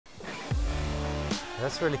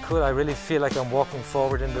That's really cool. I really feel like I'm walking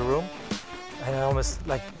forward in the room. And I almost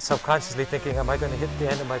like subconsciously thinking, am I going to hit the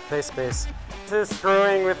end of my play space? This is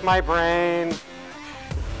screwing with my brain.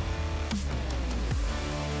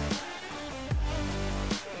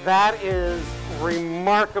 That is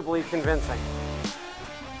remarkably convincing.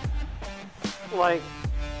 Like,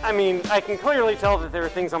 I mean, I can clearly tell that there are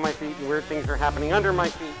things on my feet and weird things are happening under my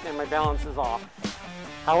feet and my balance is off.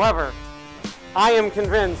 However, I am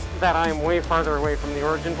convinced that I am way farther away from the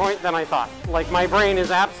origin point than I thought. Like, my brain is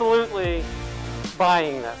absolutely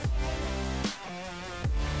buying this.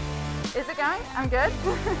 Is it going? I'm good?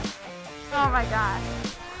 Oh my gosh.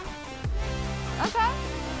 Okay.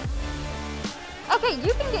 Okay,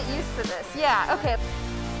 you can get used to this. Yeah, okay.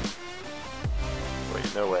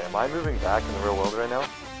 Wait, no way. Am I moving back in the real world right now?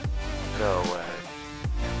 No way.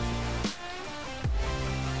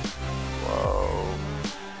 Whoa.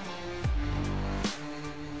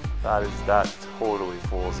 That totally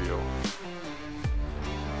fools you.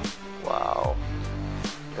 Wow.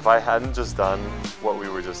 If I hadn't just done what we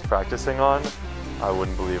were just practicing on, I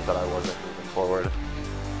wouldn't believe that I wasn't moving forward.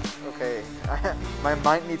 Okay, my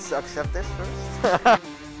mind needs to accept this first.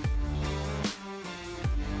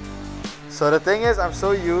 So the thing is, I'm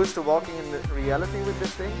so used to walking in the reality with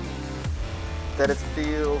this thing that it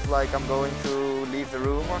feels like I'm going to leave the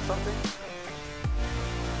room or something.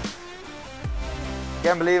 I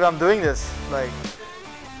can't believe I'm doing this. Like,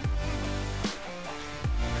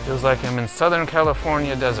 feels like I'm in Southern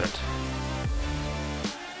California desert.